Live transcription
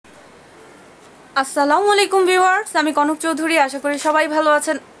আসসালামু আলাইকুম ভিউয়ার্স, আমি কনক চৌধুরী। আশা করি সবাই ভালো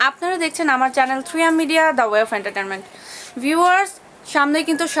আছেন। আপনারা দেখছেন আমার channel 3M media the way of entertainment. Viewers, সামনে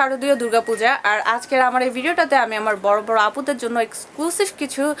কিন্তু শারদীয় দুর্গাপূজা, আর আজকের আমার এই ভিডিওটাতে আমি আমার বড় বড় আপুদের জন্য এক্সক্লুসিভ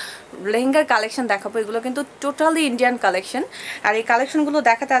কিছু লেহেঙ্গার কালেকশন দেখাবো। এগুলো কিন্তু টোটালি ইন্ডিয়ান কালেকশন, আর এই কালেকশনগুলো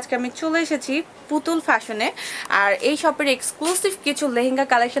দেখাতে আজকে আমি চলে এসেছি পুতুল ফ্যাশনে। আর এই শপের এক্সক্লুসিভ কিছু লেহেঙ্গা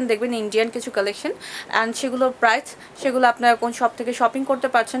কালেকশন দেখবেন, ইন্ডিয়ান কিছু কালেকশন, অ্যান্ড সেগুলোর প্রাইস, সেগুলো আপনারা কোন শপ থেকে শপিং করতে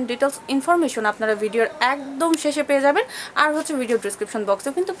পারছেন, ডিটেলস ইনফরমেশন আপনারা ভিডিওর একদম শেষে পেয়ে যাবেন, আর হচ্ছে ভিডিও ডিসক্রিপশন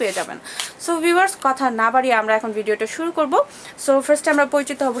বক্সেও কিন্তু পেয়ে যাবেন। সো ভিউয়ার্স, কথা না বাড়িয়ে আমরা এখন ভিডিওটা শুরু করব। সো ফার্স্টে আমরা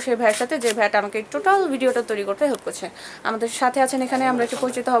পরিচিত হব সেই ভাইয়ের সাথে, যে ভাইয়াটা আমাকে টোটাল ভিডিওটা তৈরি করতে হেল্প করছে। আমাদের সাথে আছেন এখানে, আমরা একটু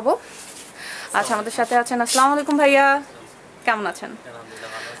পরিচিত হব। আচ্ছা, আমাদের সাথে আছেন। আসসালামু আলাইকুম ভাইয়া, কেমন আছেন?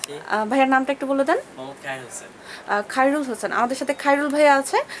 ভাইয়ার নামটা একটু বলে দেন। খায়রুল হোসেন। আমাদের সাথে খায়রুল ভাইয়া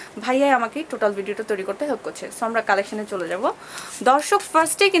আছে। ভাইয়াই আমাকে টোটাল ভিডিওটা তৈরি করতে হেল্প করছে। সো আমরা কালেকশনে চলে যাব। দর্শক,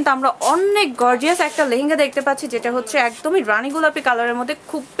 ফার্স্টে কিন্তু আমরা অনেক গর্জিয়াস একটা লেহেঙ্গা দেখতে পাচ্ছি, যেটা হচ্ছে একদমই রানী গোলাপি কালারের মধ্যে,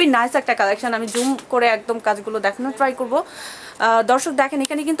 খুবই নাইস একটা কালেকশন। আমি জুম করে একদম কাজগুলো দেখানোর ট্রাই করব। দর্শক দেখেন,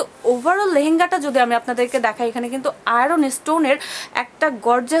 এখানে কিন্তু ওভারঅল লেহেঙ্গাটা যদি আমি আপনাদেরকে দেখাই, এখানে কিন্তু আয়রন স্টোনের একটা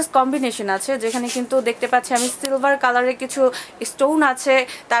গর্জিয়াস কম্বিনেশন আছে, যেখানে কিন্তু দেখতে পাচ্ছি আমি সিলভার কালারের কিছু স্টোন আছে,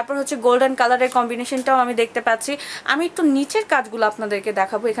 তারপর হচ্ছে গোল্ডেন কালারের কম্বিনেশনটাও আমি দেখতে পাচ্ছি। আমি একটু নিচের কাজগুলো আপনাদেরকে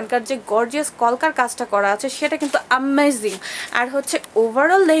দেখাবো। এখানকার যে গর্জিয়াস কলকার কাজটা করা আছে সেটা কিন্তু অ্যামেজিং। আর হচ্ছে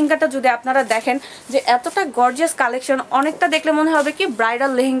ওভারঅল লেহেঙ্গাটা যদি আপনারা দেখেন, যে এতটা গর্জিয়াস কালেকশন, অনেকটা দেখলে মনে হবে কি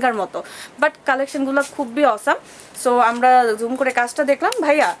ব্রাইডাল লেহেঙ্গার মতো, বাট কালেকশনগুলো খুবই অসাম। সো আমরা জুম করে কাজটা দেখলাম।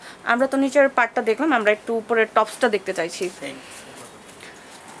 ভাইয়া, আমরা তো নিচের পার্টটা দেখলাম, আমরা একটু উপরের টপসটা দেখতে চাইছি।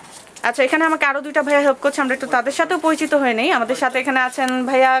 আচ্ছা, এখানে আমাকে আরো দুইটা ভাইয়া হেল্প করছে, আমরা একটু তাদের সাথেও পরিচিত হয়ে নেই। আমাদের সাথে এখানে আছেন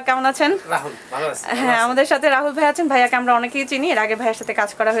ভাইয়া, কেমন আছেন? রাহুল, ভালো আছি। হ্যাঁ, আমাদের সাথে রাহুল ভাই আছেন। ভাইয়াকে আমরা অনেকেই চিনি, এর আগে ভাইয়ার সাথে কাজ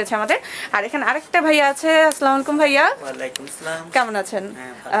করা হয়েছে আমাদের। আর এখানে আরেকটা ভাইয়া আছে। আসসালামু আলাইকুম ভাইয়া, ওয়ালাইকুম আসসালাম। কেমন আছেন?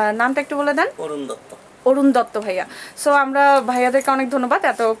 নামটা একটু বলে দেন। অরুণ দত্ত। অরুণ দত্ত ভাইয়া। সো আমরা ভাইয়াদেরকে অনেক ধন্যবাদ,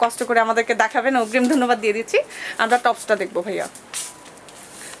 এত কষ্ট করে আমাদেরকে দেখাবেন, অগ্রিম ধন্যবাদ দিয়ে দিচ্ছি। আমরা টপসটা দেখবো ভাইয়া।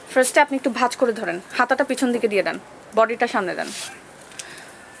 ফার্স্টে আপনি একটু ভাঁজ করে ধরেন, হাতাটা পিছন দিকে দিয়ে দেন, বডিটা সামনে দেন।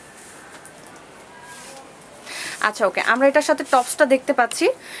 আচ্ছা, ওকে, আমরা এটার সাথে টপসটা দেখতে পাচ্ছি।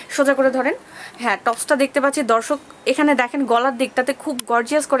 সোজা করে ধরেন। হ্যাঁ, টপসটা দেখতে পাচ্ছি। দর্শক, এখানে দেখেন গলার দিকটাতে খুব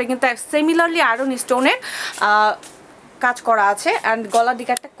গর্জিয়াস করে কিন্তু সিমিলারলি আয়রন স্টোনের কাজ করা আছে, অ্যান্ড গলার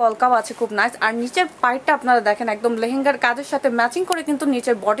দিকে একটা কলকাও আছে, খুব নাইস। আর নিচের পার্টটা আপনারা দেখেন, একদম লেহেঙ্গার কাজের সাথে ম্যাচিং করে কিন্তু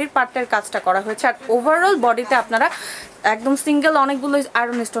নিচের বডির পার্টের কাজটা করা হয়েছে। আর ওভারঅল বডিতে আপনারা একদম সিঙ্গেল অনেকগুলো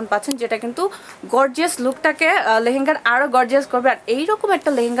আয়রন স্টোন পাচ্ছেন, যেটা কিন্তু গর্জিয়াস লুকটাকে লেহেঙ্গার আরও গর্জিয়াস করবে। আর এইরকম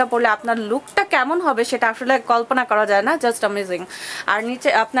একটা লেহেঙ্গা পরলে আপনার লুকটা কেমন হবে সেটা আসলে কল্পনা করা যায় না, জাস্ট অ্যামেজিং। আর নিচে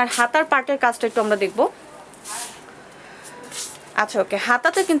আপনার হাতার পার্টের কাজটা একটু আমরা দেখবো। আচ্ছা, ওকে,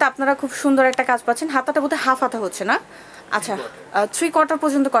 হাতাতে কিন্তু আপনারা খুব সুন্দর একটা কাজ পাচ্ছেন। হাতাটা বোধহয় হাফ হাতা হচ্ছে না? আচ্ছা, 3/4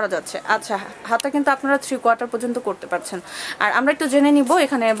 পর্যন্ত করা যাচ্ছে। আচ্ছা, হাতা কিন্তু আপনারা 3/4 পর্যন্ত করতে পারছেন। আর আমরা একটু জেনে নিব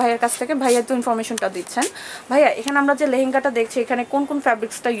এখানে ভাইয়ের কাছ থেকে। ভাইয়া একটু ইনফরমেশনটা দিচ্ছেন। ভাইয়া, এখানে আমরা যে লেহেঙ্গাটা দেখছি, এখানে কোন কোন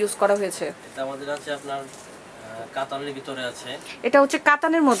ফ্যাব্রিক্সটা ইউজ করা হয়েছে? এটা আমাদের আছে আপনার কাতানের ভিতরে আছে। এটা হচ্ছে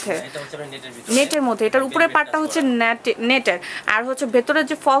কাতানের মধ্যে, এটা হচ্ছে নেটের ভিতরে, নেটের মধ্যে। এটার উপরের পার্টটা হচ্ছে নেটের, আর হচ্ছে ভেতরের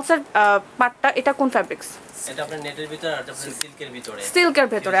যে ফলসের পার্টটা, এটা কোন ফ্যাব্রিক্স? এটা আপনার নেটের ভিতরে, আর এটা সিল্কের ভিতরে। সিল্কের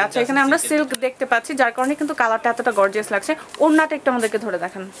ভেতরে। আচ্ছা, এখানে আমরা সিল্ক দেখতে পাচ্ছি, যার কারণে কিন্তু কালারটা এতটা গর্জিয়াস লাগছে। ওড়নাটা একটু আমাদেরকে ধরে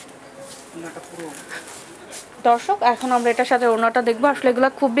দেখান দর্শক। এখন আমরা এটার সাথে ওড়নাটা দেখবো। আসলে এগুলো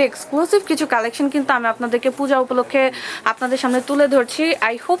খুবই এক্সক্লুসিভ কিছু কালেকশন, কিন্তু আমি আপনাদেরকে পূজা উপলক্ষে আপনাদের সামনে তুলে ধরছি।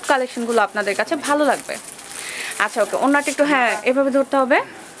 আই হোপ কালেকশনগুলো আপনাদের কাছে ভালো লাগবে। আচ্ছা, ওকে, ওড়নাটা একটু, হ্যাঁ, এভাবে ধরতে হবে।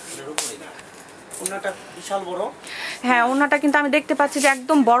 ওনাটা বিশাল বড়। হ্যাঁ, ওড়নাটা কিন্তু আমি দেখতে পাচ্ছি যে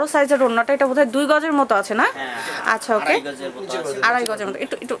একদম বড় সাইজের ওড়নাটা। এটা বোধহয় 2 গজের মতো আছে না? আচ্ছা, ওকে, 2.5 গজের মতো।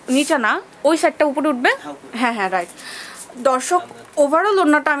 একটু নিচে না, ওই সাইডটা উপরে উঠবে। হ্যাঁ হ্যাঁ, রাইট। দর্শক, ওভারঅল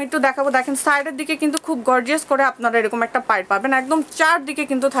ওড়নাটা আমি একটু দেখাবো। দেখেন, সাইডের দিকে কিন্তু খুব গর্জিয়াস করে আপনারা এরকম একটা পাইপ পাবেন, একদম চারদিকে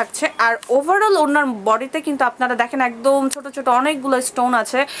কিন্তু থাকছে। আর ওভারঅল ওড়নার বডিতে কিন্তু আপনারা দেখেন একদম ছোট ছোট অনেকগুলো স্টোন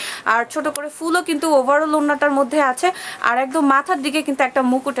আছে, আর ছোট করে ফুলও কিন্তু ওভারঅল ওড়নাটার মধ্যে আছে। আর একদম মাথার দিকে কিন্তু একটা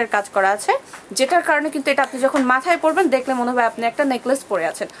মুকুটের কাজ করা আছে, যেটার কারণে কিন্তু এটা আপনি যখন মাথায় পরবেন, দেখলে মনে হবে আপনি একটা নেকলেস পরে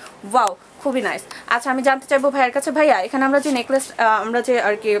আছেন। ওয়াও, খুবই নাইস। আচ্ছা, আমি জানতে চাইবো ভাইয়ের কাছে, ভাইয়া, এখানে আমরা যে নেকলেস, আমরা যে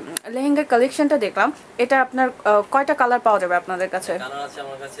আর কি লেহেঙ্গার কালেকশনটা দেখলাম, এটা আপনার কয়টা কালার পাওয়া যাবে আপনাদের কাছে? কালার আছে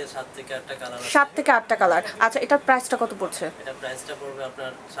আমার কাছে 7 থেকে 8টা কালার আছে। 7 থেকে 8টা কালার। আচ্ছা, এটার প্রাইসটা কত পড়ছে? এটা প্রাইসটা পড়বে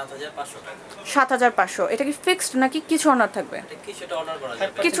আপনার 7500 টাকা। 7500। এটা কি ফিক্সড নাকি কিছু অনার থাকবে? এটা কিছুটা অর্ডার করা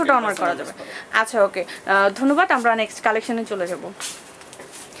যাবে। কিছুটা অনার করা যাবে। আচ্ছা, ওকে, ধন্যবাদ। আমরা নেক্সট কালেকশনে চলে যাব।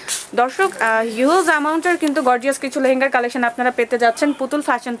 দর্শক হিউজ অ্যামাউন্টের কিন্তু গর্জিয়াস কিছু লেহেঙ্গার কালেকশন আপনারা পেতে যাচ্ছেন পুতুল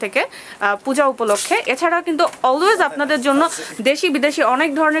ফ্যাশন থেকে পূজা উপলক্ষে। এছাড়াও কিন্তু অলওয়েজ আপনাদের জন্য দেশি বিদেশি অনেক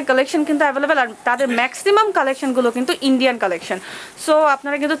ধরনের কালেকশন কিন্তু অ্যাভেলেবেল, আর তাদের ম্যাক্সিমাম কালেকশনগুলো কিন্তু ইন্ডিয়ান কালেকশন। সো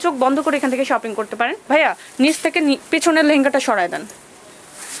আপনারা কিন্তু চোখ বন্ধ করে এখান থেকে শপিং করতে পারেন। ভাইয়া নিচ থেকে পিছনের লেহেঙ্গাটা সরায় দেন।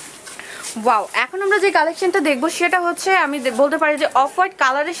 ওয়াও, এখন আমরা যে কালেকশনটা দেখবো সেটা হচ্ছে আমি বলতে পারি যে অফ হোয়াইট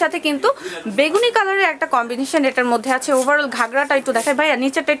কালারের সাথে কিন্তু বেগুনি কালারের একটা কম্বিনেশন এটার মধ্যে আছে। ওভারঅল ঘাগরাটা একটু দেখায় ভাইয়া,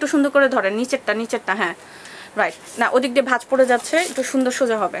 নিচেরটা একটু সুন্দর করে ধরেন, নিচেরটা হ্যাঁ রাইট, না ওদিক দিয়ে ভাঁজ পড়ে যাচ্ছে, একটু সুন্দর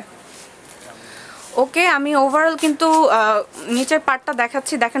সোজা হবে। ওকে, আমি ওভারঅল কিন্তু নিচের পার্টটা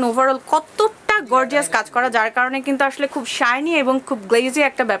দেখাচ্ছি। দেখেন ওভারঅল কতটা গর্জিয়াস কাজ করা, যার কারণে কিন্তু আসলে খুব শাইনি এবং খুব গ্লেজি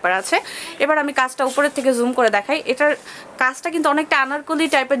একটা ব্যাপার আছে। এবার আমি কাজটা উপরের থেকে জুম করে দেখাই। এটার কাজটা কিন্তু অনেকটা আনারকলি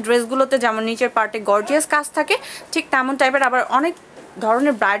টাইপের ড্রেসগুলোতে যেমন নিচের পার্টে গর্জিয়াস কাজ থাকে, ঠিক তেমন টাইপের আবার অনেক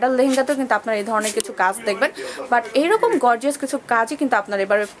ধরনের ব্রাইডাল লেহেঙ্গাতেও কিন্তু আপনারা এই ধরনের কিছু কাজ দেখবেন। বাট এইরকম গর্জিয়াস কিছু কাজই কিন্তু আপনারা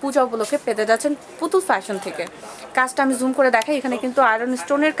এবারে পূজা উপলক্ষে পেতে যাচ্ছেন পুতুল ফ্যাশন থেকে। কাজটা আমি জুম করে দেখাই, এখানে কিন্তু আয়রন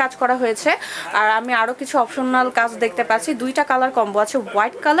স্টোনের কাজ করা হয়েছে। আর আমি আরও কিছু অপশনাল কাজ দেখতে পাচ্ছি। দুইটা কালার কম্বো আছে,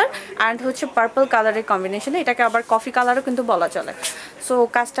 হোয়াইট কালার অ্যান্ড হচ্ছে পার্পল কালারের কম্বিনেশনে, এটাকে আবার কফি কালারও কিন্তু বলা চলে। সো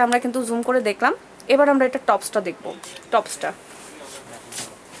কাজটা আমরা কিন্তু জুম করে দেখলাম। এবার আমরা এটা টপসটা দেখব। টপসটা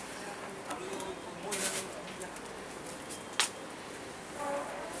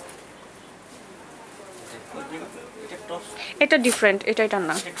এটা ডিফারেন্ট, এটা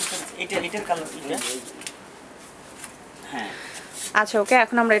না। আচ্ছা ওকে,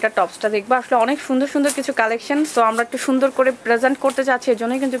 এখন আমরা এটা টপসটা দেখবো। আসলে অনেক সুন্দর সুন্দর কিছু কালেকশন, সো আমরা একটু সুন্দর করে প্রেজেন্ট করতে চাচ্ছি, এর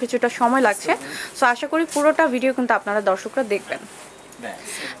জন্যই কিন্তু কিছুটা সময় লাগছে। সো আশা করি পুরোটা ভিডিও কিন্তু আপনারা দর্শকরা দেখবেন।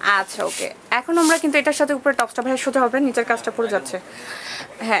 আচ্ছা ওকে, এখন আমরা কিন্তু এটার সাথে উপরে টপসটা ভাই সোজা হবে, নিচের কাজটা পড়ে যাচ্ছে।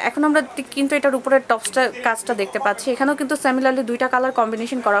 হ্যাঁ, এখন আমরা কিন্তু এটার উপরের টপসটা কাজটা দেখতে পাচ্ছি। এখানেও কিন্তু সিমিলারলি দুইটা কালার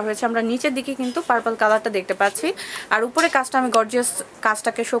কম্বিনেশন করা হয়েছে। আমরা নিচের দিকে কিন্তু পার্পল কালারটা দেখতে পাচ্ছি, আর উপরে কাজটা আমি গর্জিয়াস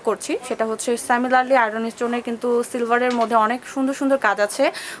কাজটাকে শো করছি। সেটা হচ্ছে সিমিলারলি আয়রন স্টোনের কিন্তু সিলভারের মধ্যে অনেক সুন্দর সুন্দর কাজ আছে।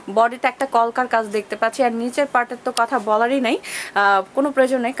 বডিতে একটা কলকার কাজ দেখতে পাচ্ছি, আর নিচের পার্টের তো কথা বলারই নেই, কোনো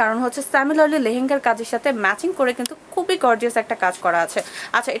প্রয়োজন নেই, কারণ হচ্ছে সিমিলারলি লেহেঙ্গার কাজের সাথে ম্যাচিং করে কিন্তু খুবই গর্জিয়াস একটা কাজ করা আছে।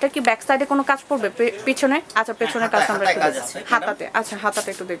 আচ্ছা, এটা কি ব্যাক সাইডে কোনো কাজ পড়বে পিছনে? আচ্ছা, পেছনের কাজ আমরা হাতাতে, আচ্ছা হাতাতে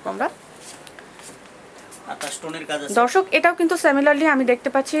একটু দেখবো আমরা। দর্শক এটাও কিন্তু সিমিলারলি আমি দেখতে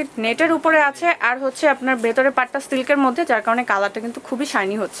পাচ্ছি নেটের উপরে আছে, আর হচ্ছে আপনার ভেতরের পাটটা সিল্কের মধ্যে, যার কারণে কালারটা কিন্তু খুবই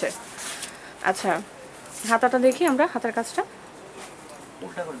শাইনি হচ্ছে। আচ্ছা, হাতাটা দেখি আমরা, হাতার কাজটা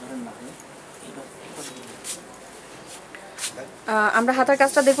আমরা হাতার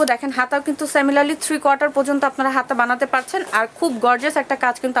কাজটা দেখবো। দেখেন হাতাও কিন্তু সিমিলারলি 3/4 পর্যন্ত আপনারা হাতা বানাতে পারছেন, আর খুব গর্জিয়াস একটা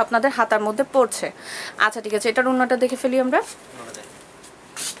কাজ কিন্তু আপনাদের হাতার মধ্যে পড়ছে। আচ্ছা ঠিক আছে, এটার অন্যটা দেখে ফেলি আমরা।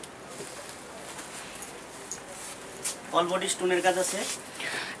 অল বডি স্টোনের কাজ আছে,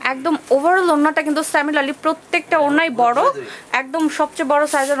 একদম ওভারঅল ওড়নাটা কিন্তু সিমিলারলি প্রত্যেকটা ওড়নাই বড়, একদম সবচেয়ে বড়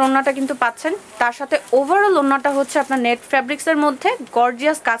সাইজের ওড়নাটা কিন্তু পাচ্ছেন। তার সাথে ওভারঅল ওড়নাটা হচ্ছে আপনার নেট ফ্যাব্রিক্সের মধ্যে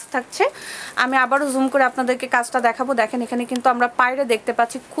গর্জিয়াস কাজ থাকছে। আমি আবারও জুম করে আপনাদেরকে কাজটা দেখাবো। দেখেন এখানে কিন্তু আমরা পায়রে দেখতে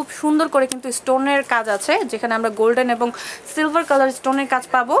পাচ্ছি খুব সুন্দর করে কিন্তু স্টোনের কাজ আছে, যেখানে আমরা গোল্ডেন এবং সিলভার কালার স্টোনের কাজ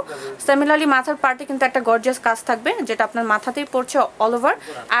পাবো। সিমিলারলি মাথার পার্টে কিন্তু একটা গর্জিয়াস কাজ থাকবে, যেটা আপনার মাথাতেই পড়ছে অল ওভার।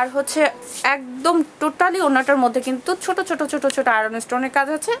 আর হচ্ছে একদম টোটালি ওড়নাটার মধ্যে কিন্তু ছোট ছোট ছোট ছোট আয়রন স্টোনের কাজ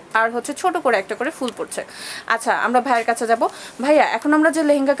আছে, আর হচ্ছে ছোট করে একটা করে ফুল পড়ছে। আচ্ছা, আমরা ভাইয়ের কাছে যাব। ভাইয়া, এখন আমরা যে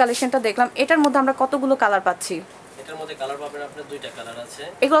লেহেঙ্গা কালেকশনটা দেখলাম, এটার মধ্যে আমরা কতগুলো কালার পাচ্ছি? এটার মধ্যে কালার পাবেন আপনারা দুইটা কালার আছে।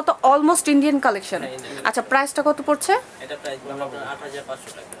 এগুলো তো অলমোস্ট ইন্ডিয়ান কালেকশন। আচ্ছা, প্রাইসটা কত পড়ছে? এটা প্রাইস পাবেন আপনারা 8500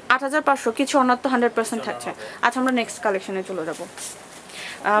 টাকা। 8500, কিছু অন্য তো 100% থাকছে। আচ্ছা, আমরা নেক্সট কালেকশনে চলে যাব।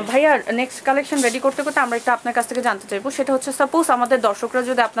 ভাইয়া, নেক্সট কালেকশন রেডি করতে করতে আমরা একটু আপনার কাছ থেকে জানতে চাইবো, সেটা হচ্ছে সাপোজ আমাদের দর্শকরা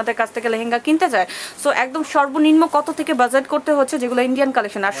যদি আপনাদের কাছ থেকে লেহেঙ্গা কিনতে যায়, সো একদম সর্বনিম্ন কত থেকে বাজেট করতে হচ্ছে, যেগুলো ইন্ডিয়ান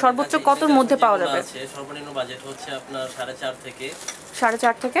কালেকশন, আর সর্বোচ্চ কতর মধ্যে পাওয়া যাবে? সর্বনিম্ন বাজেট হচ্ছে আপনার 4.5 থেকে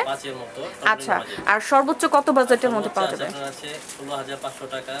 5.5 এর মতো। আচ্ছা, আর আর সর্বোচ্চ কত বাজেটের মধ্যে পাওয়া যাবে? আপনার আছে 16500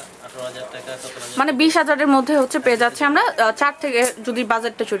 টাকা, 18000 টাকা, 17000, মানে 20000 এর মধ্যে হচ্ছে পেয়ে যাচ্ছে আমরা 4 থেকে যদি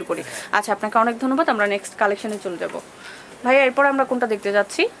বাজেটটা শুরু করি। আচ্ছা, আপনাকে অনেক ধন্যবাদ। আমরা নেক্সট কালেকশনে চলে যাব। ভাইয়া, এরপর আমরা কোনটা দেখতে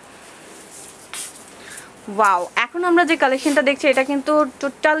যাচ্ছি? ওয়াও, এখন আমরা যে কালেকশনটা দেখছি এটা কিন্তু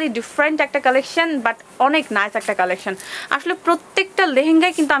টোটালি ডিফারেন্ট একটা কালেকশন, বাট অনেক নাইস একটা কালেকশন। আসলে প্রত্যেকটা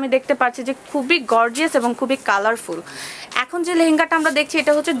লেহেঙ্গায় কিন্তু আমি দেখতে পাচ্ছি যে খুবই গর্জিয়াস এবং খুবই কালারফুল। এখন যে লেহেঙ্গাটা আমরা দেখছি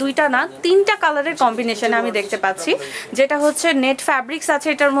এটা হচ্ছে দুইটা না 3টা কালারের কম্বিনেশনে আমি দেখতে পাচ্ছি, যেটা হচ্ছে নেট ফ্যাব্রিক্স আছে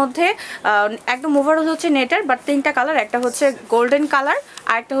এটার মধ্যে, একদম ওভারঅল হচ্ছে নেটের, বাট 3টা কালার, একটা হচ্ছে গোল্ডেন কালার,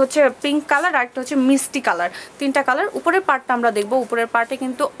 আর একটা হচ্ছে পিঙ্ক কালার, আর একটা হচ্ছে মিষ্টি কালার। 3টা কালার। উপরের পার্টটা আমরা দেখবো। উপরের পার্টে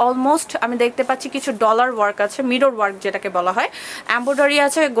কিন্তু অলমোস্ট আমি দেখতে পাচ্ছি কিছু ডলার ওয়ার্ক আছে, মিরর ওয়ার্ক যেটাকে বলা হয়, এমব্রয়ডারি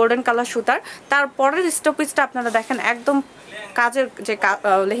আছে গোল্ডেন কালার সুতার। তারপরের স্টপিসটা আপনারা দেখেন একদম কাজের যে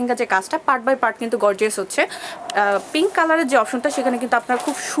লেহেঙ্গা যে কাজটা পার্ট বাই পার্ট কিন্তু গর্জিয়াস হচ্ছে। পিঙ্ক কালারের যে অপশনটা সেখানে কিন্তু আপনারা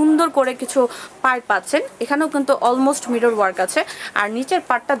খুব সুন্দর করে কিছু পার্ট পাচ্ছেন। এখানেও কিন্তু অলমোস্ট মিরর ওয়ার্ক আছে। আর নিচের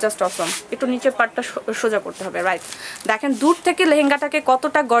পার্টটা জাস্ট অসম, একটু নিচের পার্টটা সোজা করতে হবে, রাইট। দেখেন দূর থেকে লেহেঙ্গাটাকে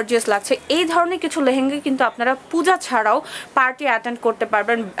কতটা গর্জিয়াস লাগছে। এই ধরনের কিছু লেহেঙ্গা কিন্তু আপনারা পূজা ছাড়াও পার্টি অ্যাটেন্ড করতে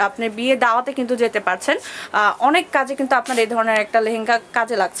পারবেন, আপনি বিয়ে দাওয়াতে কিন্তু যেতে পারছেন। অনেক কাজে কিন্তু আপনার এই ধরনের একটা লেহেঙ্গা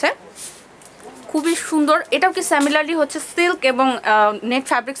কাজে লাগছে, খুবই সুন্দর। এটাও কি সিমিলারলি হচ্ছে সিল্ক এবং নেট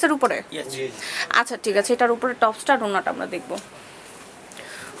ফ্যাব্রিক্সের উপরে? আচ্ছা ঠিক আছে, এটার উপরে টপসটা আর ওড়নাটা আমরা দেখব।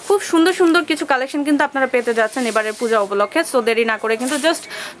 খুব সুন্দর সুন্দর কিছু কালেকশন কিন্তু আপনারা পেতে যাচ্ছেন এবারে পূজা উপলক্ষে। সো দেরি না করে কিন্তু জাস্ট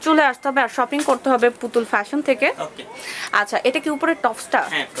চলে আসতে হবে আর শপিং করতে হবে পুতুল ফ্যাশন থেকে। আচ্ছা এটা কি উপরে টপসটা?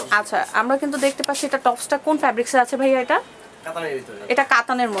 আচ্ছা আমরা কিন্তু দেখতে পাচ্ছি এটা টপসটা কোন ফ্যাব্রিক্সে আছে ভাইয়া? এটা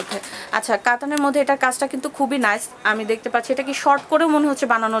কাতানের মধ্যে। আচ্ছা কাতানের মধ্যে এটার কাজটা কিন্তু খুবই নাইস। আমি দেখতে পাচ্ছি এটা কি শর্ট করে মনে হচ্ছে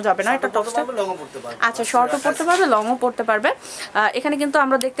বানানো যাবে না এটা টপসটা? আচ্ছা শর্টও পড়তে পারবে, লংও পড়তে পারবে। এখানে কিন্তু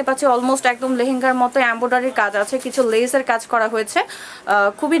আমরা দেখতে পাচ্ছি অলমোস্ট একদম লেহেঙ্গার মতো এমব্রয়ডারির কাজ আছে, কিছু লেসের কাজ করা হয়েছে,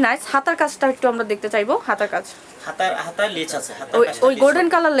 খুবই নাইস। হাতার কাজটা একটু আমরা দেখতে চাইবো। হাতার কাজ হাতার লেস আছে, ওই গোল্ডেন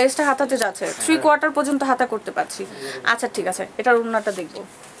কালার লেসটা হাতাতে যাচ্ছে, 3/4 পর্যন্ত হাতা করতে পারছি। আচ্ছা ঠিক আছে, এটার ওড়নাটা দেখবো।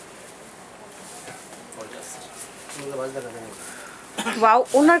 ওয়াও,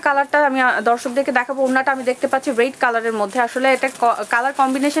 ওনার কালারটা আমি দর্শকদেরকে দেখাবো। ওনাটা আমি দেখতে পাচ্ছি রেড কালারের মধ্যে। আসলে এটা কালার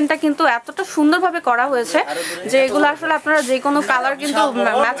কম্বিনেশনটা কিন্তু এতটা সুন্দরভাবে করা হয়েছে যে এগুলো আসলে আপনারা যে কোনো কালার কিন্তু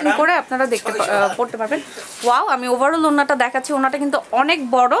ম্যাচিং করে আপনারা দেখতে পড়তে পারবেন। ওয়াও, আমি ওভারঅল ওনাটা দেখাচ্ছি। ওনাটা কিন্তু অনেক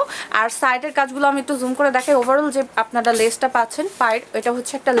বড় আর সাইডের কাজগুলো আমি একটু জুম করে দেখাই। ওভারঅল যে আপনারা লেসটা পাচ্ছেন পায়ের, এটা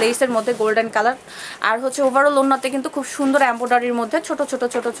হচ্ছে একটা লেসের মধ্যে গোল্ডেন কালার। আর হচ্ছে ওভারঅল ওনাতে কিন্তু খুব সুন্দর এমব্রয়ডারির মধ্যে ছোট ছোট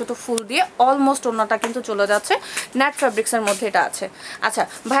ছোট ছোট ফুল দিয়ে অলমোস্ট ওনাটা কিন্তু চলে যাচ্ছে। নেট ফ্যাব্রিক্সের মধ্যে এটা আছে। আচ্ছা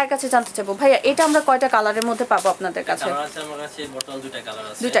ভাইয়ের কাছে জানতে চাইবো, ভাইয়া এটা আমরা কয়টা কালারের মধ্যে পাবো আপনাদের কাছে?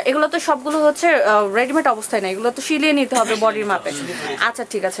 দুইটা। এগুলো তো সবগুলো হচ্ছে রেডিমেড অবস্থায় না, এগুলো তো সিলিয়ে নিতে হবে বডির মাপে। আচ্ছা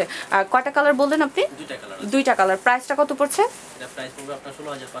ঠিক আছে, আর কয়টা কালার বললেন আপনি? দুইটা কালার। প্রাইসটা কত পড়ছে?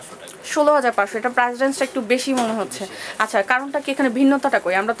 16,500। এটা প্রাইস রেঞ্জটা একটু বেশি মনে হচ্ছে। আচ্ছা কারণটা কি, এখানে ভিন্নতাটা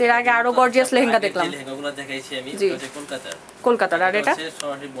কই? আমরা তো এর আগে আরো গর্জিয়াস লেহেঙ্গা দেখলাম। জি কলকাতার, আর এটা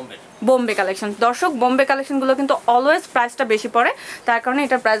বোম্বে কালেকশন। দর্শক বোম্বে কালেকশনগুলো কিন্তু অলওয়েজ প্রাইসটা বেশি পড়ে, তার কারণে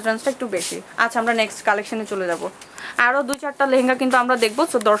এটার প্রাইস রেঞ্জটা একটু বেশি। আচ্ছা আমরা নেক্সট কালেকশনে চলে যাব। আরও 2-4টা লেহেঙ্গা কিন্তু আমরা দেখবো।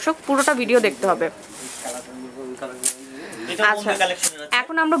 তো দর্শক পুরোটা ভিডিও দেখতে হবে। আচ্ছা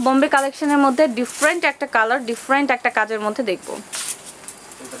এখন আমরা বোম্বে কালেকশনের মধ্যে ডিফারেন্ট একটা কালার, ডিফারেন্ট একটা কাজের মধ্যে দেখবো।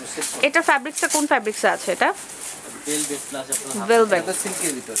 এটা ফ্যাব্রিক্সটা কোন ফ্যাব্রিক্সে আছে? এটা ভেলভেট।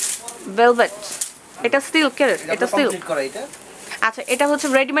 ভেলভেট, এটা সিল্কের? এটা সিল্ক। আচ্ছা এটা হচ্ছে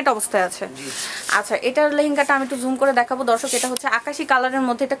রেডিমেড অবস্থায় আছে। আচ্ছা এটার লেহেঙ্গাটা আমি একটু জুম করে দেখাবো দর্শক। এটা হচ্ছে আকাশি কালারের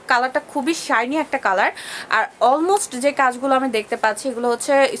মধ্যে। এটা কালারটা খুবই শাইনি একটা কালার। আর অলমোস্ট যে কাজগুলো আমি দেখতে পাচ্ছি এগুলো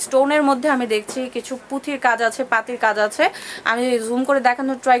হচ্ছে স্টোনের মধ্যে। আমি দেখছি কিছু পুঁথির কাজ আছে, পাতির কাজ আছে। আমি জুম করে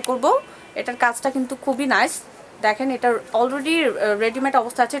দেখানোর ট্রাই করব। এটার কাজটা কিন্তু খুবই নাইস। দেখেন এটা অলরেডি রেডিমেড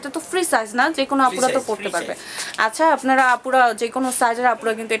অবস্থা আছে। এটা তো ফ্রি সাইজ না, যে কোনো আপুরা তো পড়তে পারবে। আচ্ছা আপনারা আপুরা যে কোনো সাইজের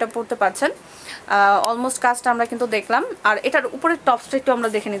আপুরা কিন্তু এটা পড়তে পারছেন। অলমোস্ট কাজটা আমরা কিন্তু দেখলাম। আর এটার উপরে টপসটা একটু আমরা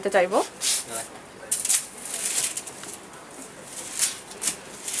দেখে নিতে চাইবো।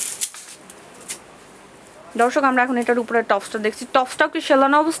 দর্শক আমরা এখন এটার উপরে টপসটা দেখছি। টপসটাও কি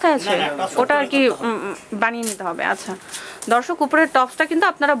সেলানো অবস্থায় আছে? ওটা আর কি বানিয়ে নিতে হবে। আচ্ছা দর্শক উপরের টপসটা কিন্তু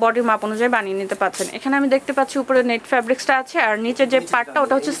আপনারা বডির মাপ অনুযায়ী বানিয়ে নিতে পারছেন। এখানে আমি দেখতে পাচ্ছি উপরে নেট ফ্যাব্রিক্সটা আছে আর নিচে যে পার্টটা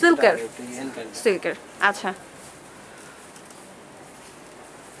ওটা হচ্ছে সিল্কের। সিল্কের। আচ্ছা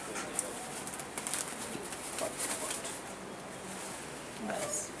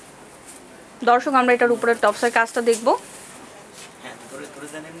দর্শক আমরা এটার উপরে টপসের কাজটা দেখব।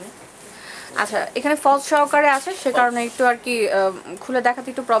 আচ্ছা এখানে ফলস সহকারে আছে, সে কারণে একটু আর কি খুলে দেখাতে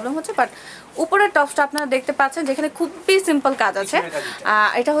একটু প্রবলেম হচ্ছে। বাট উপরের টপসটা আপনারা দেখতে পাচ্ছেন যেখানে খুবই সিম্পল কাজ আছে।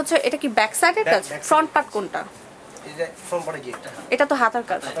 এটা হচ্ছে, এটা কি ব্যাক সাইডের কাজ? ফ্রন্ট পার্ট কোনটা? এটা তো হাতার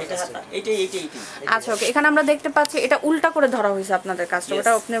কাজ। আচ্ছা ওকে, এখানে আমরা দেখতে পাচ্ছি এটা উল্টা করে ধরা হয়েছে আপনাদের কাজটা।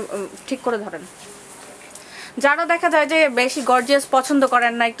 ওটা আপনি ঠিক করে ধরেন। যারা দেখা যায় যে বেশি গর্জিয়াস পছন্দ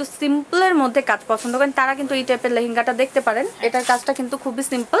করেন না, একটু সিম্পলের মধ্যে কাজ পছন্দ করেন, তারা কিন্তু এই টাইপের লেহেঙ্গাটা দেখতে পারেন। এটার কাজটা কিন্তু খুবই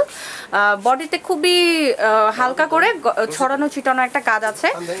সিম্পল, বডিতে খুবই হালকা করে ছড়ানো ছিটানো একটা কাজ আছে।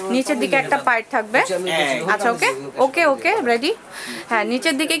 নিচের দিকে একটা পাইট থাকবে। আচ্ছা ওকে ওকে ওকে রেডি। হ্যাঁ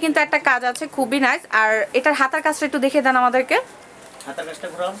নিচের দিকে কিন্তু একটা কাজ আছে, খুবই নাইস। আর এটার হাতার কাজটা একটু দেখিয়ে দেন আমাদেরকে।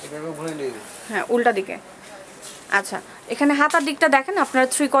 হ্যাঁ উল্টা দিকে। আচ্ছা এখানে হাতার দিকটা দেখেন, আপনারা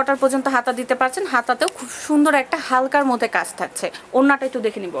 3/4 পর্যন্ত হাতা দিতে পারছেন। হাতাতেও খুব সুন্দর একটা হালকার মধ্যে কাজ থাকছে। ওড়নাটা একটু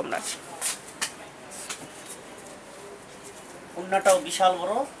দেখে নিব আমরা। ওড়নাটাও বিশাল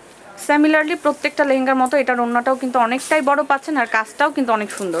বড়। সিমিলারলি প্রত্যেকটা লেহেঙ্গার মতো এটার ওড়নাটাও কিন্তু অনেকটাই বড় পাচ্ছেন আর কাজটাও কিন্তু অনেক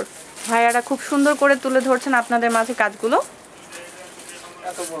সুন্দর। ভাইয়ারা খুব সুন্দর করে তুলে ধরছেন আপনাদের মাঝে কাজগুলো।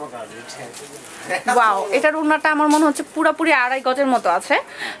 ওয়াও, এটার ওড়নাটা আমার মনে হচ্ছে পুরোপুরি 2.5 গজের মতো আছে।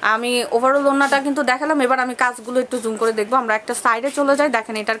 আমি ওভারঅল ওড়নাটা কিন্তু দেখালাম, এবার আমি কাজগুলো একটু জুম করে দেখবো। আমরা একটা সাইডে চলে যাই।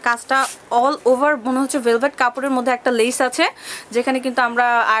 দেখেন এটার কাজটা অল ওভার মনে হচ্ছে ভেলভেট কাপড়ের মধ্যে একটা লেস আছে, যেখানে কিন্তু আমরা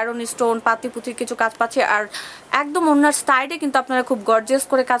আয়রন স্টোন পাতিপুতির কিছু কাজ পাচ্ছি। আর একদম ওড়নার সাইডে কিন্তু আপনারা খুব গর্জিয়াস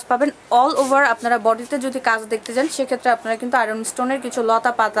করে কাজ পাবেন। অল ওভার আপনারা বডিতে যদি কাজ দেখতে যান সেক্ষেত্রে আপনারা কিন্তু আয়রন স্টোনের কিছু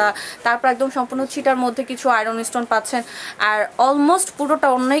লতা পাতা, তারপর একদম সম্পূর্ণ ছিটার মধ্যে কিছু আয়রন স্টোন পাচ্ছেন। আর অলমোস্ট পুরোটা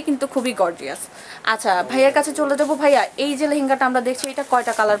অন্যই কিন্তু খুবই গর্জিয়াস। আচ্ছা ভাইয়ার কাছে চলে যাবো। ভাইয়া, এই যে লেহেঙ্গাটা আমরা দেখছি এটা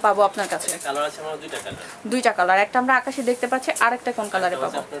কয়টা কালার পাবো আপনার কাছে? কালার আছে আমার দুইটা কালার। দুইটা কালার, একটা আমরা আকাশি দেখতে পাচ্ছি, আর একটা কোন কালারে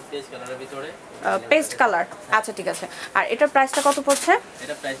পাবো? আপনার পেস্ট কালারের ভিতরে। Paste colour. আচ্ছা ঠিক আছে। আর এটার প্রাইসটা কত পড়ছে?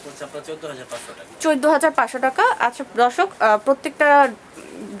 এটা প্রাইস পড়ছে আপনার 14500 টাকা। 14500 টাকা। আচ্ছা দর্শক, প্রত্যেকটা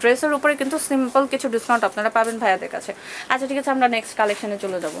ড্রেসের উপরে কিন্তু সিম্পল কিছু ডিসকাউন্ট আপনারা পাবেন ভাইয়াদের কাছে। আচ্ছা ঠিক আছে, আমরা নেক্সট কালেকশনে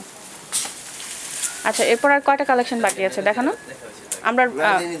চলে যাব। আচ্ছা এরপর আর কয়টা কালেকশন বাকি আছে দেখানো? আমরা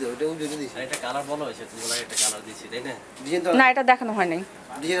এটা কালার বলা হয়েছে, তোমরা একটা কালার দিছি তাই না? না, এটা দেখানো হয় নাই।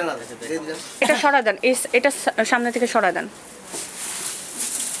 এটা সরায় দেন, এটা সামনে থেকে সরায় দেন।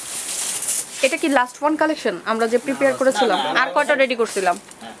 এটা কি লাস্ট ওয়ান কালেকশন আমরা যে প্রিপেয়ার করেছিলাম? আর কয়টা রেডি করছিলাম?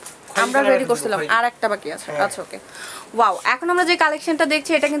 আমরা রেডি করছিলাম, আর একটা বাকি আছে। আচ্ছা ওকে। ওয়াও, এখন আমরা যে কালেকশনটা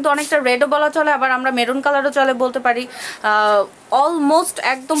দেখছি এটা কিন্তু অনেকটা রেডও বলা চলে, আবার আমরা মেরুন কালারও চলে বলতে পারি। অলমোস্ট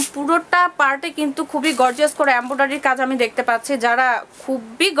একদম পুরোটা পার্টে কিন্তু খুবই গর্জিয়াস করে এমব্রয়ডারির কাজ আমি দেখতে পাচ্ছি। যারা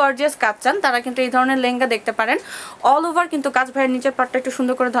খুবই গর্জিয়াস কাজ চান তারা কিন্তু এই ধরনের লেহেঙ্গা দেখতে পারেন। অল ওভার কিন্তু কাজ। ভাইয়ের নিচের পার্টটা একটু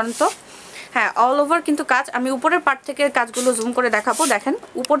সুন্দর করে ধরেন তো। হ্যাঁ, অল ওভার কিন্তু কাজ। আমি উপরের পার্ট থেকে কাজগুলো জুম করে দেখাবো। দেখেন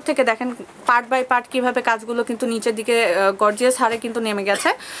উপর থেকে দেখেন পার্ট বাই পার্ট কিভাবে কাজগুলো কিন্তু নিচের দিকে গর্জিয়াস হারে কিন্তু নেমে গেছে।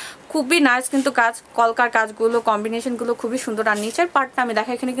 খুবই নাইস কিন্তু কাজ, কলকার কাজগুলো কম্বিনেশনগুলো খুবই সুন্দর। আর নিচের পার্টটা আমি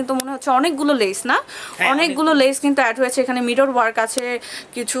দেখা, এখানে কিন্তু মনে হচ্ছে অনেকগুলো লেস, না অনেকগুলো লেস কিন্তু অ্যাড হয়েছে। এখানে মিরর ওয়ার্ক আছে,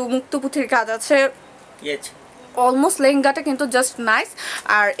 কিছু মুক্তপুথির কাজ আছে। অলমোস্ট লেহেঙ্গাটা কিন্তু জাস্ট নাইস।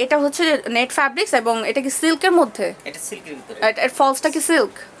 আর এটা হচ্ছে নেট ফ্যাব্রিক্স এবং এটা কি সিল্কের মধ্যে? এটা সিল্কের ভিতরে। এর ফলসটা কি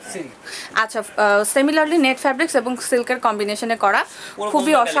সিল্ক? আচ্ছা, সিমিলারলি নেট ফ্যাব্রিক্স এবং সিল্কের কম্বিনেশনে করা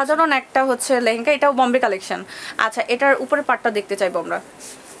খুবই অসাধারণ একটা হচ্ছে লেহেঙ্গা। এটাও বম্বে কালেকশন। আচ্ছা, এটার উপরে পাটটা দেখতে চাইবো আমরা।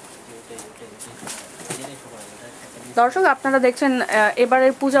 দর্শক আপনারা দেখছেন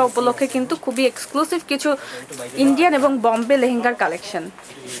এবারের পূজা উপলক্ষে কিন্তু খুবই এক্সক্লুসিভ কিছু ইন্ডিয়ান এবং বম্বে লেহেঙ্গার কালেকশন।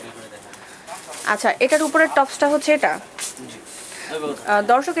 আচ্ছা, এটার উপরের টপসটা হচ্ছে এটা।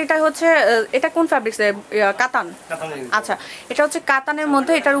 দর্শক এটা হচ্ছে, এটা কোন ফ্যাব্রিক্সের? কাতান। আচ্ছা, এটা হচ্ছে কাতানের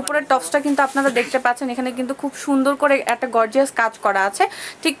মধ্যে। এটার উপরের টপসটা কিন্তু আপনারা দেখতে পাচ্ছেন, এখানে কিন্তু খুব সুন্দর করে একটা গর্জিয়াস কাজ করা আছে।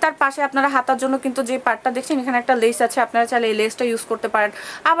 ঠিক তার পাশে আপনারা হাতার জন্য কিন্তু যে পার্টটা দেখছেন এখানে একটা লেস আছে, আপনারা চাইলে এই লেসটা ইউজ করতে পারেন।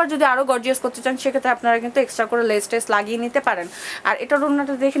 আবার যদি আরও গর্জিয়াস করতে চান সেক্ষেত্রে আপনারা কিন্তু এক্সট্রা করে লেস টেস লাগিয়ে নিতে পারেন। আর এটার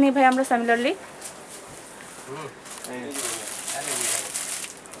ওড়নাটা দেখে নিই ভাই আমরা সিমিলারলি।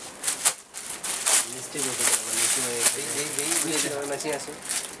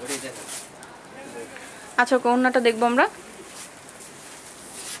 আচ্ছা, ওড়নাটা দেখবো আমরা।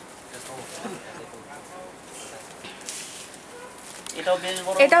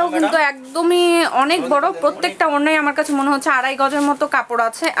 এটাও কিন্তু একদমই অনেক বড়, প্রত্যেকটা ওড়নায় আমার কাছে মনে হচ্ছে 2.5 গজের মতো কাপড়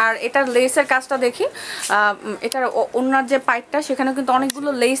আছে। আর এটার লেসের কাজটা দেখি, এটার ওড়নার যে পাইপটা সেখানে কিন্তু অনেকগুলো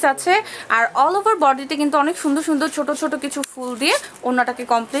লেস আছে। আর অল ওভার বডিতে কিন্তু অনেক সুন্দর সুন্দর ছোট ছোট কিছু ফুল দিয়ে ওড়নাটাকে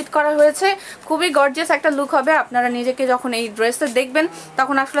কমপ্লিট করা হয়েছে। খুবই গর্জিয়াস একটা লুক হবে। আপনারা নিজেকে যখন এই ড্রেসে দেখবেন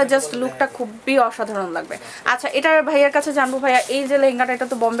তখন আসলে জাস্ট লুকটা খুবই অসাধারণ লাগবে। আচ্ছা, এটার ভাইয়ার কাছে জানবো। ভাইয়া, এই যে লেহেঙ্গাটা এটা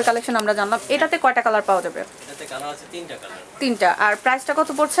তো বম্বে কালেকশন আমরা জানলাম, এটাতে কয়টা কালার পাওয়া যাবে? এটাতে কালার আছে তিনটা কালার। তিনটা। আর প্রাইসটা কত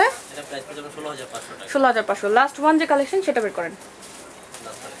পড়ছে? এটা প্রাইস পড়ছে 16500 টাকা। 16500। লাস্ট ওয়ান যে কালেকশন সেটা বের করেন।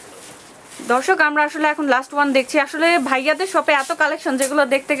 দর্শক আমরা আসলে এখন লাস্ট ওয়ান দেখছি। আসলে ভাইয়াদের শপে এত কালেকশন যেগুলো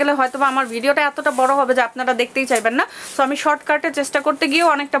দেখতে গেলে হয়তো বা আমার ভিডিওটা এতটা বড় হবে যে আপনারা দেখতেই চাইবেন না। সো আমি শর্টকাটে চেষ্টা করতে গিয়েও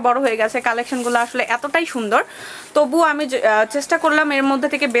অনেকটা বড় হয়ে গেছে। কালেকশনগুলো আসলে এতটাই সুন্দর, তবুও আমি চেষ্টা করলাম এর মধ্যে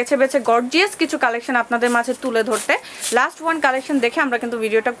থেকে বেছে বেছে গর্জিয়াস কিছু কালেকশন আপনাদের মাঝে তুলে ধরতে। লাস্ট ওয়ান কালেকশন দেখে আমরা কিন্তু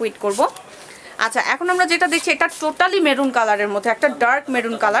ভিডিওটা কুইট করব। আচ্ছা, এখন আমরা যেটা দেখছি এটা টোটালি মেরুন কালারের মধ্যে, একটা ডার্ক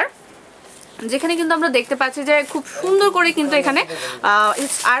মেরুন কালার, যেখানে কিন্তু আমরা দেখতে পাচ্ছি যে খুব সুন্দর করে কিন্তু এখানে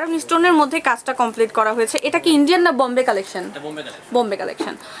আয়রন স্টোনের মধ্যে কাজটা কমপ্লিট করা হয়েছে। এটা কি ইন্ডিয়ান না বম্বে কালেকশন? বম্বে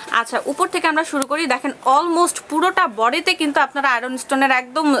কালেকশন। আচ্ছা, উপর থেকে আমরা শুরু করি। দেখেন অলমোস্ট পুরোটা বডিতে কিন্তু আপনারা আয়রন স্টোনের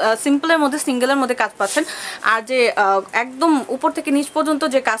একদম সিম্পলের মধ্যে সিঙ্গেলের মধ্যে কাজ পাচ্ছেন। আর যে একদম উপর থেকে নিচ পর্যন্ত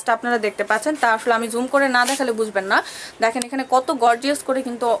যে কাজটা আপনারা দেখতে পাচ্ছেন তা আসলে আমি জুম করে না দেখালে বুঝবেন না। দেখেন এখানে কত গর্জিয়াস করে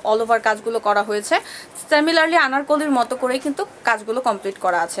কিন্তু অল ওভার কাজগুলো করা হয়েছে। সিমিলারলি আনারকলির মতো করেই কিন্তু কাজগুলো কমপ্লিট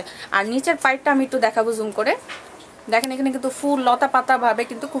করা আছে। আর নিচের পাইপটা আমি একটু দেখাবো জুম করে। দেখেন এখানে কিন্তু ফুল লতা পাতা ভাবে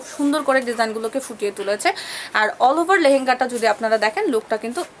কিন্তু খুব সুন্দর করে ডিজাইনগুলোকে ফুটিয়ে তুলেছে। আর অল ওভার লেহেঙ্গাটা যদি আপনারা দেখেন লুকটা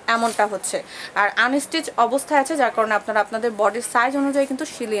কিন্তু এমনটা হচ্ছে, আর আনস্টিচ অবস্থায় আছে, যার কারণে আপনারা আপনাদের বডির সাইজ অনুযায়ী কিন্তু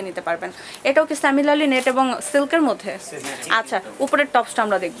সিলিয়ে নিতে পারবেন। এটাও কি সিমিলারলি নেট এবং সিল্কের মধ্যে? আচ্ছা, উপরের টপসটা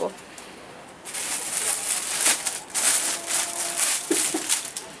আমরা দেখবো।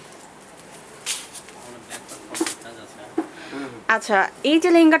 আচ্ছা, এই যে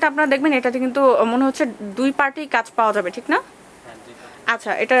লেহেঙ্গাটা আপনারা দেখবেন এটাতে কিন্তু মনে হচ্ছে 2 পার্টেই কাজ পাওয়া যাবে, ঠিক না?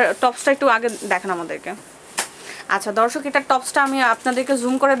 আচ্ছা, এটা টপসটা একটু আগে দেখান আমাদেরকে। আচ্ছা দর্শক, এটা টপসটা আমি আপনাদেরকে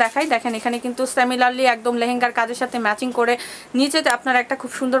জুম করে দেখাই। দেখেন এখানে কিন্তু সিমিলারলি একদম লেহেঙ্গার কাজের সাথে ম্যাচিং করে নিচেতে আপনারা একটা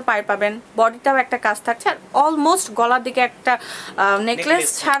খুব সুন্দর পাই পাবেন, বডিটাও একটা কাজ থাকছে, আর অলমোস্ট গলার দিকে একটা নেকলেস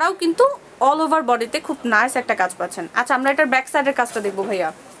ছাড়াও কিন্তু অল ওভার বডিতে খুব নাইস একটা কাজ পাচ্ছেন। আচ্ছা, আমরা এটার ব্যাক সাইডের কাজটা দেখবো ভাইয়া,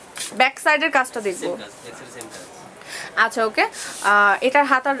 ব্যাক সাইডের কাজটা দেখবো। আচ্ছা ওকে, এটার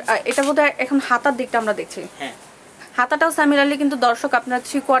হাতার, এটা বোধহয় এখন হাতার দিকটা আমরা দেখছি। হাতাটাও সিমিলারলি কিন্তু দর্শক আপনারা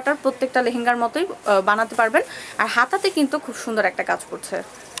 3/4 প্রত্যেকটা লেহেঙ্গার মতোই বানাতে পারবেন, আর হাতাতে কিন্তু খুব সুন্দর একটা কাজ করছে।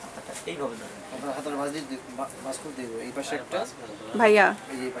 ভাইয়া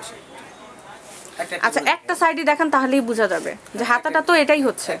আচ্ছা, একটা সাইডে দেখেন তাহলেই বোঝা যাবে যে হাতাটা তো এটাই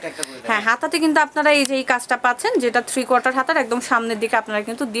হচ্ছে। হ্যাঁ, হাতাতে কিন্তু আপনারা এই যে এই কাজটা পাচ্ছেন, যেটা 3/4 হাতার একদম সামনের দিকে আপনারা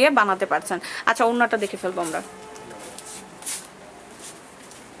কিন্তু দিয়ে বানাতে পারছেন। আচ্ছা, ওড়নাটা দেখে ফেলবো আমরা।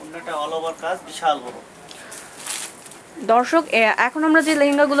 ওড়নাটা অল ওভার কাজ, বিশাল বড়। দর্শক এখন আমরা যে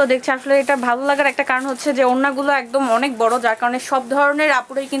লেহেঙ্গাগুলো দেখছি, আসলে এটা ভালো লাগার একটা কারণ হচ্ছে যে ওড়নাগুলো একদম অনেক বড়, যার কারণে সব ধরনের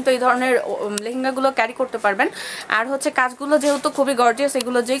আপুরাই কিন্তু এই ধরনের লেহেঙ্গাগুলো ক্যারি করতে পারবেন। আর হচ্ছে কাজগুলো যেহেতু খুবই গর্জিয়াস,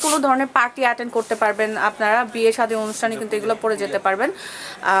 এগুলো যে কোনো ধরনের পার্টি অ্যাটেন্ড করতে পারবেন আপনারা, বিয়ে শাদী অনুষ্ঠানে কিন্তু এগুলো পরে যেতে পারবেন।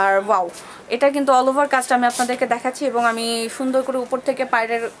 আর ওয়াও, এটা কিন্তু অল ওভার কাজটা আমি আপনাদেরকে দেখাচ্ছি, এবং আমি সুন্দর করে উপর থেকে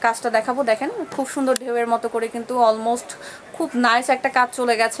পায়ের কাজটা দেখাবো। দেখেন খুব সুন্দর ঢেউয়ের মতো করে কিন্তু অলমোস্ট খুব নাইস একটা কাজ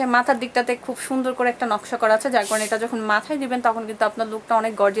চলে গেছে। মাথার দিকটাতে খুব সুন্দর করে একটা নকশা করা আছে, যার কারণে এটা যখন মাথায় দিবেন তখন কিন্তু আপনার লুকটা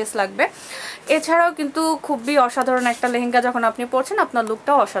অনেক গর্জিয়াস লাগবে। এছাড়াও কিন্তু খুবই অসাধারণ একটা লেহেঙ্গা যখন আপনি পরছেন, আপনার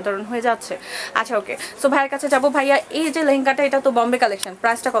লুকটাও অসাধারণ হয়ে যাচ্ছে। আচ্ছা ওকে, সো ভাইয়ের কাছে যাবো। ভাইয়া, এই যে লেহেঙ্গাটা, এটা তো বম্বে কালেকশন,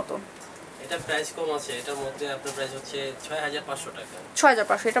 প্রাইসটা কত? এটা প্রাইস কম আছে, এটার মধ্যে আপনার প্রাইস হচ্ছে 6500 টাকা।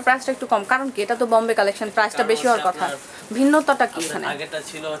 6500, এটা প্রাইসটা একটু কম, কারণ কি এটা তো বম্বে কালেকশন, প্রাইসটা বেশি হওয়ার কথা। ভিন্নতাটা কি এখানে? আগেরটা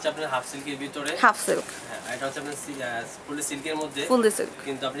ছিল হচ্ছে আপনার হাফ সিল্কের ভিতরে, হাফ সিল্ক। হ্যাঁ, এটা হচ্ছে আপনার ফুল সিল্কের মধ্যে, ফুল সিল্ক,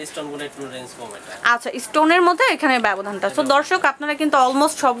 কিন্তু আপনি স্টোনগুলো একটু রেঞ্জ কম এটা। আচ্ছা, স্টোনের মধ্যে এখানে ব্যবধানটা। সো দর্শক, আপনারা কিন্তু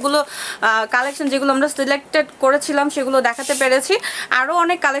অলমোস্ট সবগুলো কালেকশন যেগুলো আমরা সিলেক্টেড করেছিলাম সেগুলো দেখাতে পেরেছি। আরও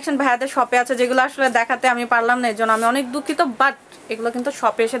অনেক কালেকশন ভাইয়াদের শপে আছে যেগুলো আসলে দেখাতে আমি পারলাম না, এর জন্য আমি অনেক দুঃখিত, বাট এগুলো কিন্তু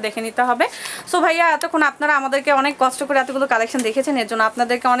শপে এসে দেখে নিতে হবে। সো ভাইয়া, এতক্ষণ আপনারা আমাদেরকে অনেক কষ্ট করে এতগুলো কালেকশন দেখেছেন, এর জন্য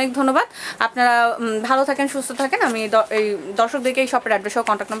আপনাদেরকে অনেক ধন্যবাদ। আপনারা ভালো থাকেন, সুস্থ থাকেন। আমি এই দর্শকদেরকে এই শপের অ্যাড্রেস ও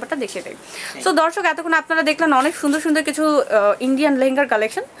কন্ট্যাক্ট নাম্বারটা দেখিয়ে দিই। সো দর্শক, এতক্ষণ আপনারা দেখলেন অনেক সুন্দর সুন্দর কিছু ইন্ডিয়ান লেহেঙ্গার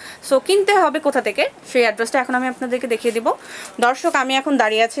কালেকশন। সো কিনতে হবে কোথা থেকে সেই অ্যাড্রেসটা এখন আমি আপনাদেরকে দেখিয়ে দিব। দর্শক, আমি এখন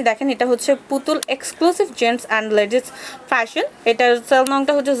দাঁড়িয়ে আছি, দেখেন এটা হচ্ছে পুতুল exclusive gents and ladies fashion. এটার সেল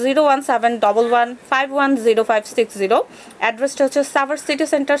নংটা হচ্ছে 01711510560। অ্যাড্রেসটা হচ্ছে Savar city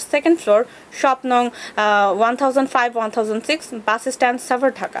centre, 2nd floor, shop নং 1005-1006, বাস স্ট্যান্ড,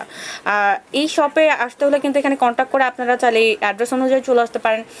 সাভার, ঢাকা। এই শপে আসতে হলে কিন্তু এখানে কন্ট্যাক্ট করে আপনারা চাইলে এই অ্যাড্রেস অনুযায়ী চলে আসতে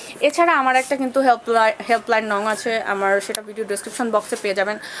পারেন। এছাড়া আমার একটা কিন্তু হেল্পলাইন নং আছে আমার, সেটা ভিডিও ডেসক্রিপশন বক্সে পেয়ে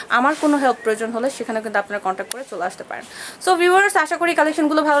যাবেন। আমার কোনো হেল্প প্রয়োজন হলে সেখানে কিন্তু আপনারা কন্ট্যাক্ট করে চলে আসতে পারেন। সো ভিউয়ার্স, আশা করি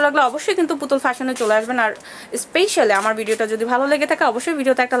কালেকশনগুলো ভালো লাগলে অবশ্যই কিন্তু পুতুল ফ্যাশনে চলে আসবেন। আর স্পেশালি আমার ভিডিওটা যদি ভালো লেগে থাকে, অবশ্যই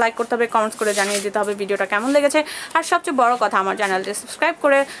ভিডিওতে একটা লাইক করতে হবে, কমেন্টস করে জানিয়ে দিতে হবে ভিডিওটা কেমন লেগেছে। আর সবচেয়ে বড় কথা, আমার চ্যানেলটি সাবস্ক্রাইব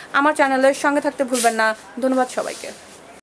করে আমার চ্যানেলের সঙ্গে থাকতে ভুলবেন না। ধন্যবাদ সবাইকে।